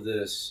all of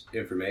this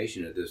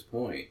information at this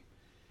point,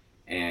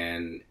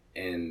 and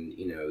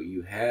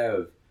you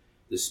have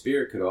the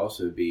Spirit could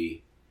also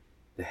be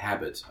the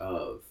habits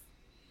of,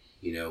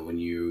 when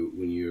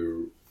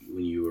you're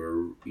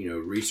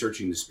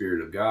researching the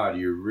Spirit of God,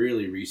 you're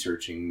really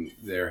researching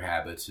their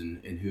habits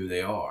and who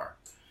they are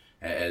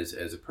as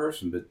a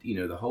person. But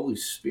the Holy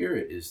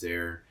Spirit is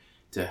there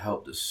to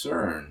help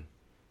discern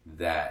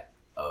that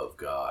of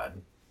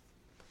God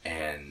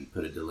and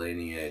put a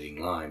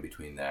delineating line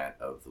between that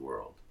of the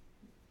world.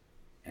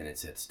 And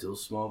it's that still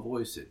small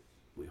voice that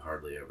we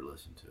hardly ever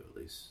listen to, at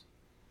least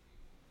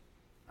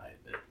I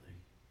admittedly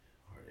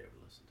hardly ever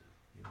listen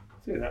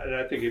to. And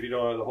I think if you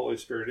don't have the Holy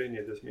Spirit in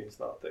you, this means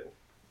nothing.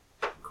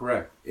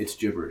 Correct. It's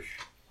gibberish.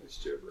 It's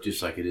gibberish.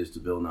 Just like it is to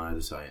Bill Nye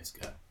the Science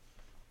Guy.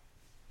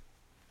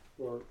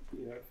 Or,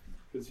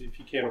 because if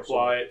you can't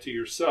apply it to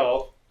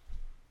yourself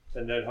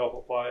and then help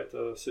apply it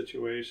to a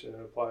situation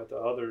and apply it to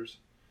others,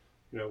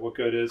 what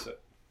good is it?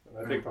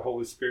 And I think the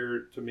Holy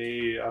Spirit, to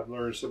me, I've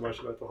learned so much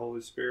about the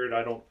Holy Spirit.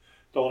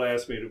 Don't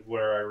ask me to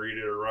where I read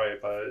it or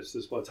write, but it's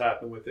just what's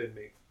happened within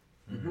me.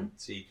 Mm-hmm.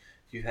 See,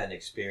 if you've had an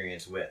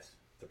experience with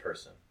the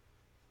person,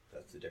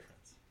 that's the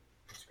difference.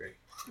 That's great.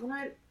 When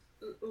I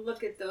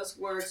look at those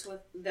words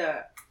with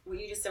what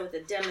you just said with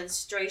the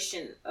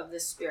demonstration of the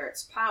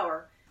Spirit's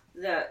power,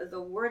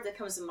 the word that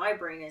comes to my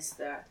brain is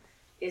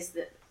is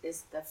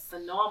the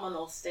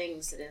phenomenal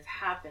things that have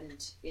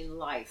happened in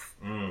life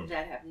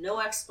that have no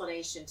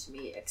explanation to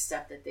me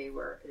except that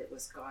it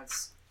was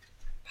God's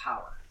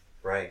power,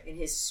 Right. in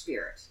His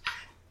Spirit.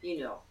 You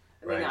know,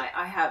 I Right. mean,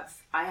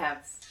 I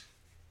have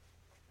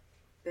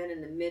been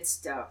in the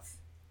midst of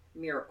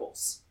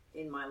miracles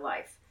in my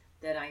life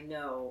that I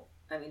know.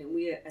 I mean,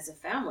 we as a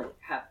family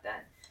have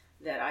been,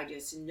 that I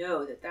just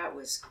know that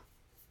was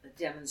a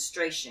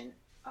demonstration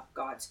of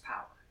God's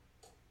power.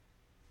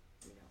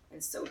 You know,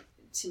 and so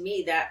to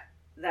me that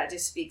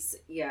just speaks.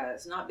 Yeah,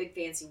 it's not big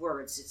fancy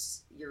words.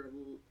 It's your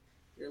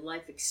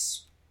life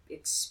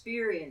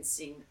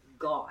experiencing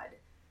God.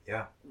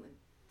 Yeah. When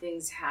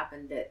things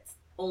happen that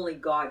only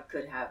God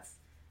could have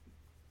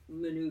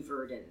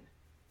maneuvered and,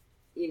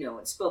 you know,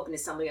 and spoken to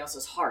somebody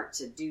else's heart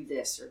to do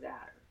this or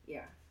that.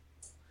 Yeah.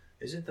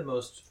 Isn't the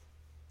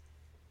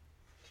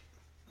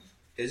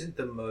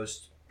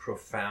most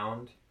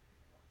profound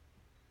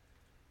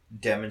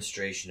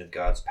demonstration of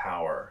God's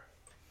power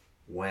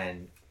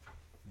when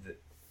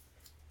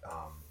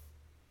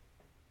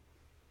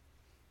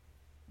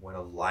when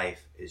a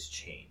life is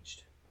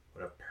changed,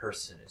 when a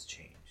person is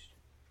changed?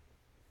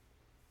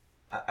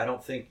 I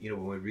don't think, you know,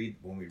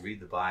 when we read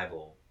the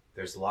Bible,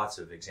 there's lots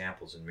of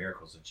examples and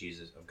miracles of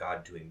Jesus, of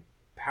God doing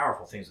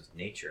powerful things with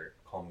nature,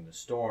 calming the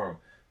storm,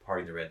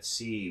 parting the Red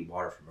Sea,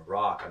 water from a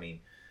rock. I mean,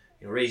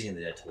 you know, raising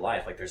the dead to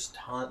life. Like there's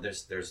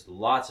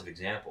lots of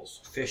examples.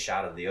 Fish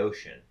out of the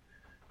ocean,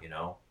 you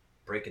know,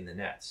 breaking the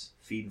nets,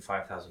 feeding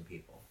 5,000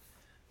 people.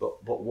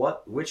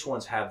 But which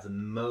ones have the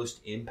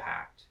most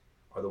impact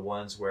are the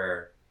ones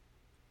where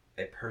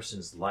a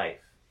person's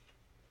life,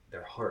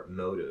 their heart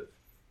motive,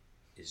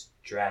 is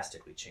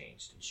drastically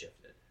changed and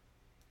shifted.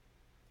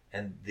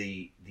 And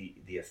the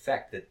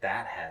effect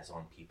that has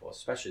on people,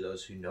 especially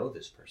those who know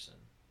this person.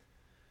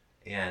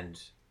 And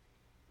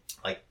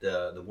like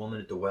the woman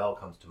at the well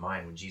comes to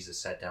mind when Jesus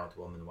sat down with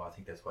the woman at the well. I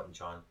think that's what, in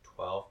John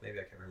 12, maybe,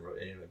 I can't remember,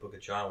 in the book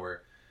of John,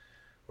 where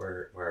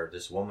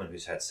this woman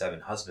who's had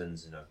 7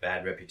 husbands and a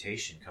bad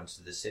reputation comes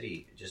to the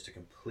city, just a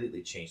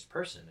completely changed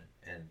person,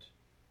 and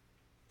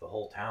the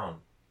whole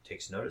town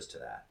takes notice to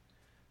that.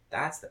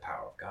 That's the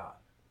power of God.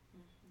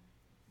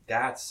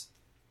 That's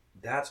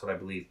what I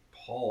believe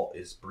Paul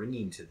is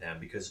bringing to them,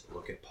 because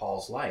look at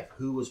Paul's life.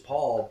 Who was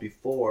Paul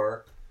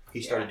before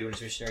he started doing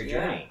his missionary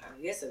journey? I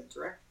mean, it's a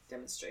direct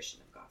demonstration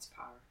of God's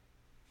power.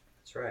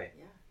 That's right.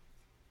 Yeah.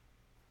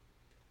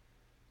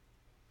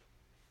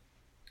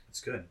 That's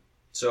good.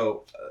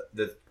 So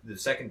the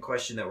second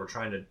question that we're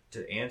trying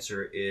to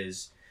answer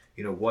is,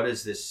 you know, what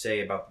does this say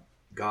about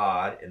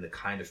God and the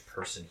kind of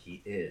person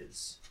He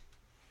is?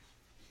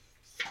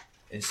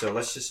 And so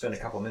let's just spend a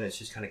couple minutes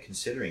just kind of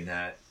considering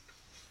that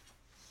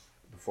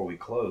before we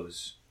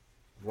close.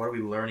 What are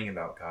we learning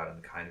about God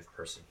and the kind of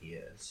person He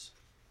is?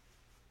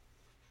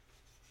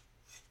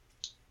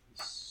 He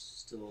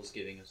still is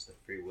giving us the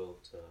free will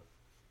to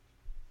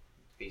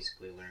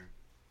basically learn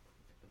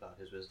about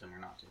His wisdom or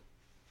not to.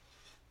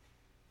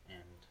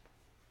 And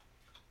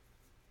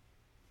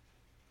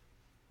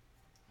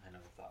I have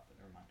a thought, but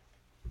never mind.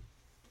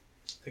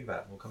 Think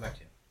about it. We'll come back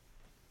to you.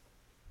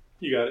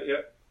 You got it,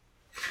 yeah.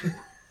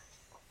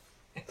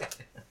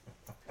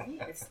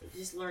 Yeah, it's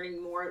just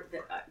learning more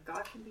that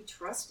God can be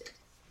trusted.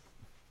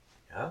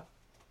 Yeah?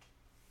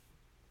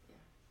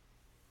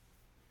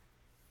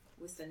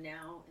 With the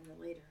now and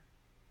the later.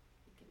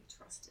 He can be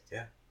trusted.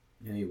 Yeah.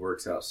 And He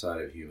works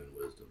outside of human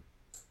wisdom.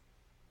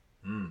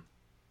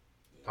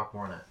 Talk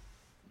more on that.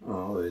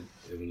 Oh,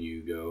 when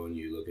you go and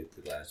you look at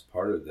the last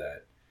part of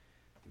that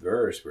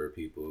verse, where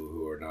people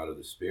who are not of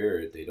the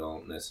Spirit, they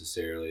don't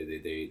necessarily,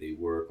 they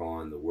work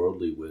on the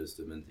worldly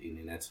wisdom,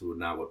 and that's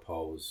not what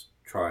Paul was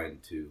trying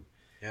to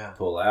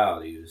pull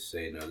out. He was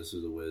saying, no, this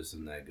is a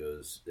wisdom that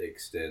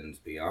extends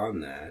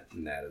beyond that,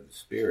 and that of the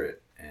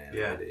Spirit. And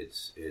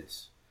it's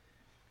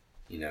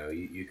you know,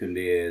 you can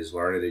be as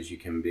learned as you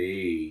can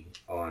be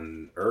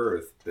on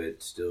earth,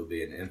 but still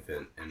be an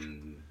infant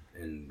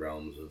in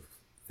realms of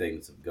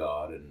things of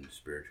God and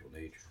spiritual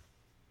nature.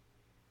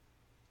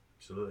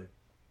 Absolutely.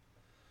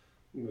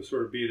 I'm going to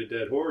sort of beat a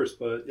dead horse,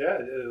 but yeah,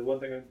 one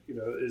thing, you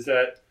know, is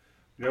that,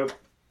 you know,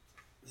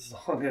 as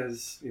long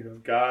as, you know,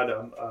 God,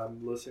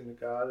 I'm listening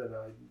to God, and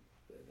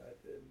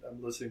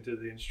I'm listening to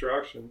the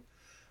instruction.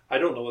 I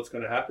don't know what's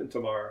going to happen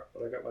tomorrow,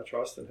 but I got my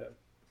trust in Him.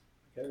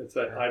 Again, it's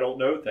that I don't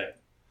know thing,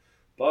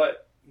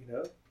 but you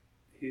know,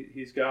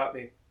 He's got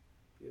me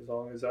as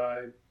long as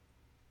I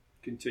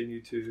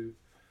continue to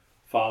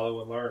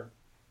follow and learn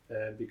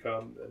and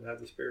become and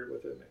have the Spirit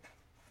within me.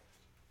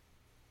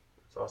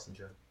 It's awesome,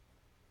 Joe.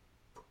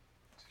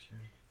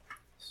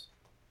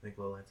 I think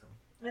Lil had something.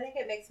 I think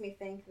it makes me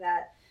think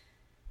that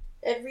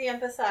it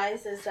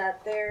reemphasizes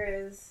that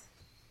there is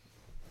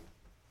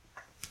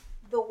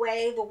the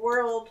way the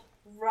world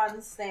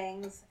runs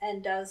things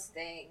and does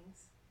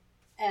things,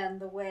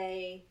 and the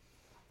way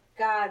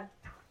God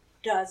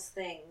does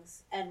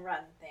things and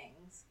run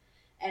things.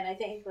 And I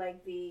think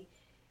the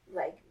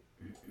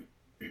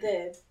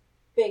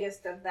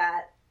biggest of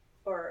that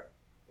or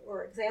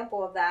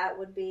example of that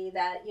would be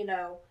that, you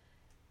know,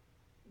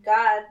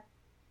 God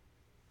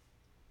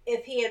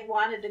if he had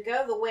wanted to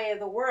go the way of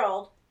the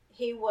world,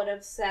 he would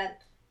have sent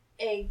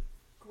a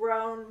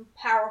grown,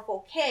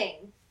 powerful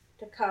king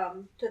to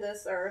come to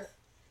this earth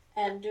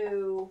and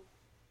do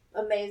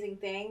amazing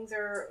things,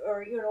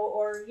 or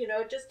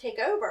just take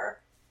over.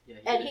 Yeah,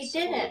 And he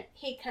didn't.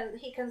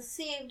 He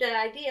conceived an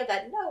idea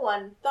that no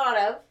one thought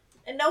of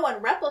and no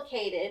one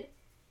replicated.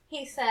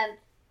 He sent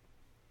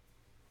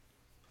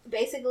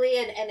basically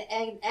an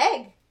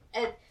egg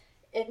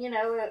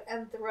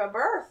and through a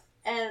birth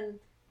and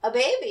a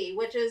baby,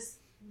 which is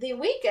the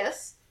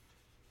weakest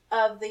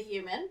of the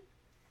human,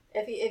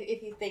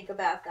 if you think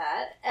about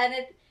that, and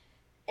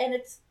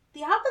it's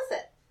the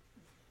opposite,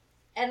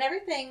 and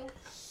everything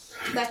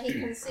that he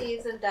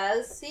conceives and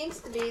does seems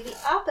to be the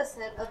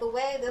opposite of the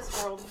way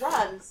this world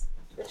runs,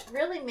 which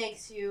really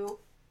makes you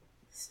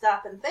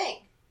stop and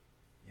think.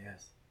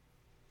 Yes.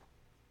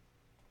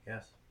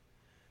 Yes.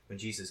 When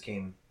Jesus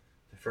came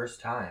the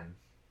first time,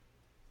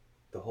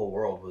 the whole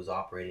world was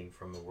operating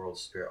from the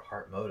world's spirit,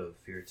 heart, motive,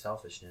 fear, and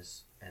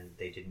selfishness, and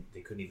they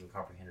couldn't even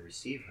comprehend or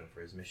receive him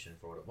for his mission,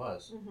 for what it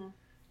was. Mm-hmm.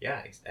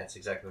 Yeah, that's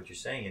exactly what you're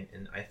saying,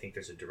 and I think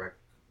there's a direct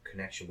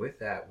connection with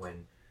that when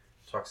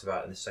it talks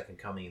about in the second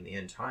coming in the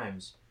end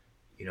times,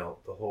 the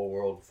whole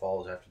world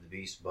follows after the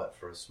beast, but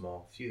for a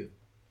small few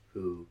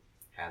who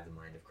have the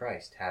mind of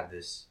Christ, have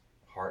this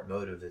heart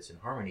motive that's in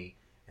harmony,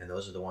 and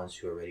those are the ones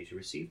who are ready to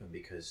receive him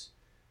because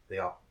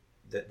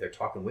they're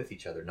talking with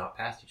each other, not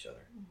past each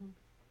other. Mm-hmm.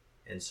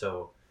 And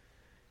so,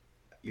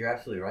 you're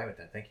absolutely right with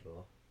that. Thank you,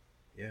 Lola.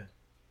 Yeah.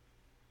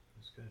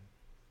 That's good.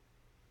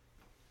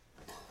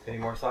 Any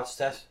more thoughts,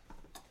 Steph?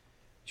 What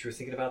you were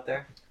thinking about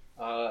there?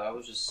 I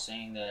was just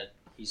saying that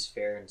he's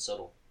fair and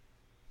subtle.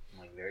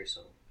 Like, very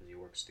subtle, because he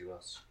works through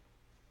us.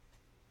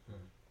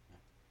 Hmm. Yeah.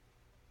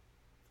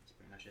 That's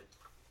pretty much it.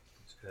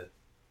 That's good.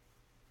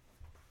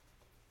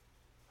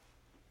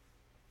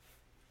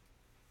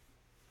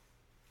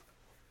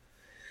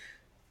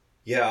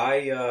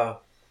 Yeah,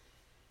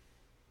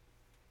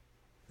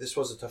 this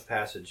was a tough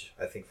passage,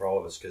 I think, for all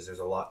of us because there's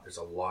a lot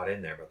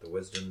in there about the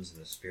wisdoms and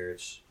the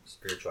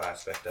spiritual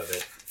aspect of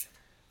it.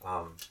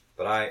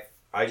 But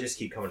I just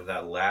keep coming to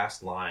that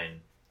last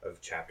line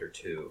of chapter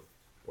 2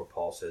 where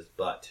Paul says,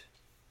 "But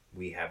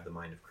we have the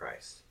mind of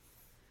Christ."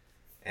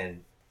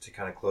 And to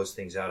kind of close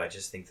things out, I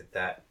just think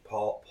that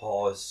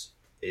Paul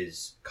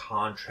is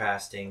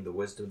contrasting the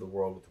wisdom of the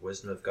world with the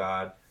wisdom of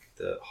God,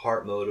 the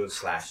heart motive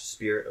 /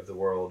 spirit of the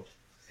world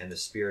and the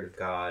spirit of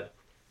God,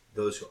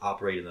 those who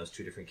operate in those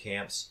two different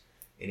camps.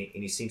 And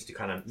he seems to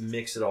kind of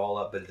mix it all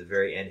up, but at the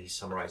very end he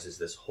summarizes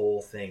this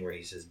whole thing where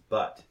he says,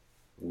 "But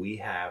we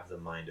have the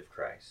mind of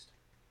Christ."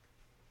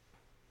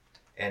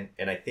 And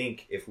I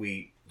think if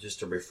we, just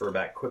to refer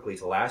back quickly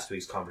to last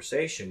week's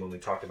conversation when we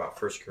talked about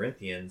 1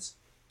 Corinthians,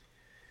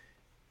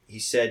 he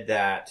said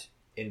that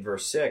in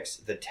verse 6,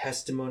 the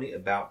testimony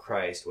about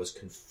Christ was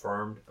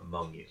confirmed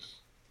among you.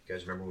 You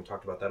guys remember when we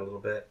talked about that a little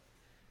bit?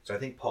 So I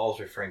think Paul's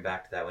referring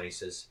back to that when he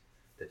says,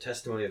 the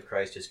testimony of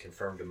Christ is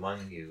confirmed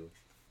among you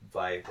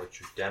by what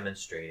you're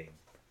demonstrating.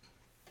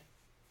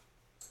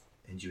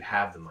 And you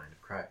have the mind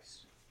of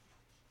Christ.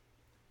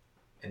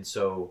 And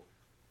so,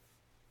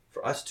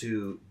 for us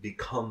to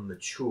become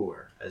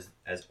mature,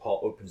 as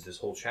Paul opens this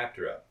whole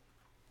chapter up,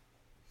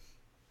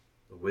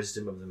 the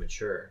wisdom of the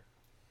mature,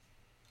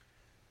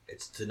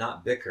 it's to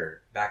not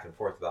bicker back and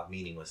forth about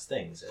meaningless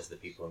things as the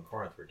people in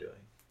Corinth were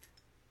doing.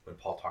 When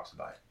Paul talks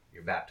about it,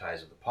 you're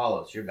baptized with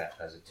Apollos, you're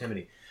baptized with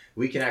Timothy.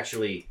 We can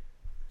actually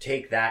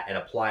take that and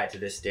apply it to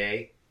this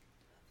day.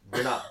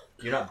 You're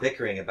not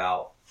bickering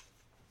about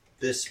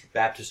this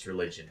Baptist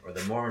religion or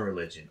the Mormon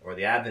religion or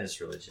the Adventist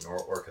religion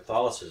or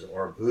Catholicism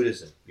or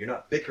Buddhism. You're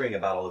not bickering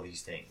about all of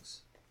these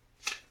things.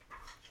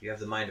 You have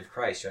the mind of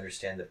Christ. You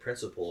understand the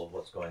principle of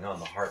what's going on,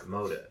 the heart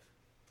motive.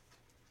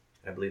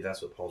 And I believe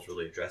that's what Paul's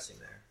really addressing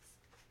there.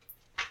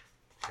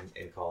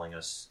 And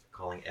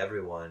calling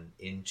everyone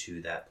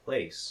into that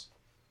place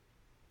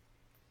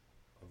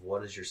of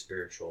what is your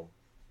spiritual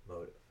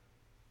motive.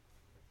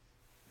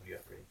 What are you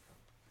operating from?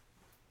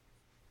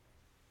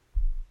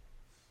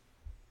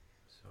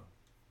 So,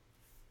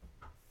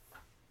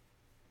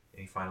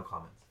 any final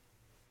comments?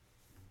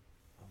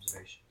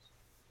 Observations?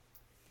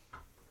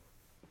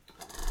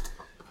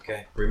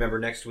 Okay, remember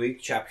next week,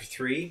 chapter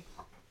 3,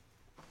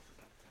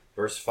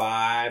 verse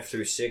 5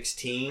 through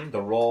 16,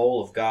 the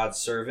role of God's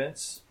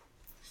servants.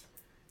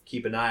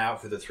 Keep an eye out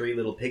for the 3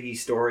 little piggy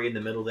story in the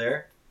middle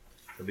there.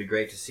 It'll be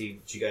great to see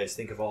what you guys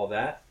think of all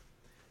that.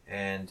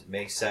 And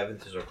May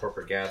 7th is our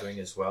corporate gathering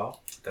as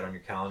well. Put that on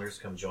your calendars.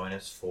 Come join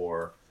us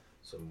for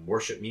some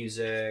worship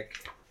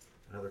music,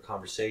 another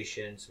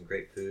conversation, some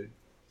great food.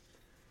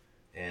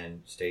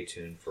 And stay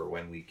tuned for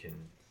when we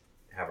can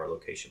have our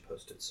location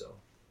posted. So,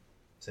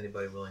 is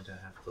anybody willing to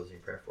have closing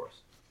prayer for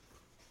us?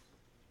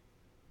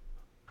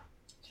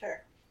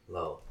 Sure.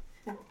 Lola.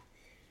 Heavenly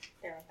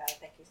Father,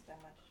 thank you so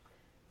much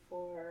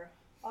for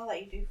all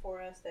that you do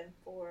for us and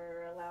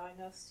for allowing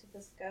us to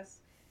discuss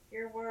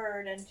your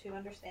word and to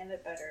understand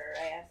it better.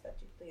 I ask that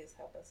you please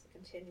help us to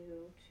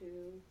continue to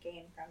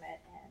gain from it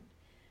and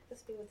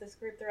Just be with this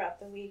group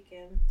throughout the week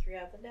and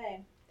throughout the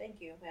day.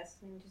 Thank you. We ask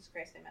in Jesus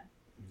Christ, amen.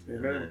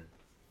 Amen.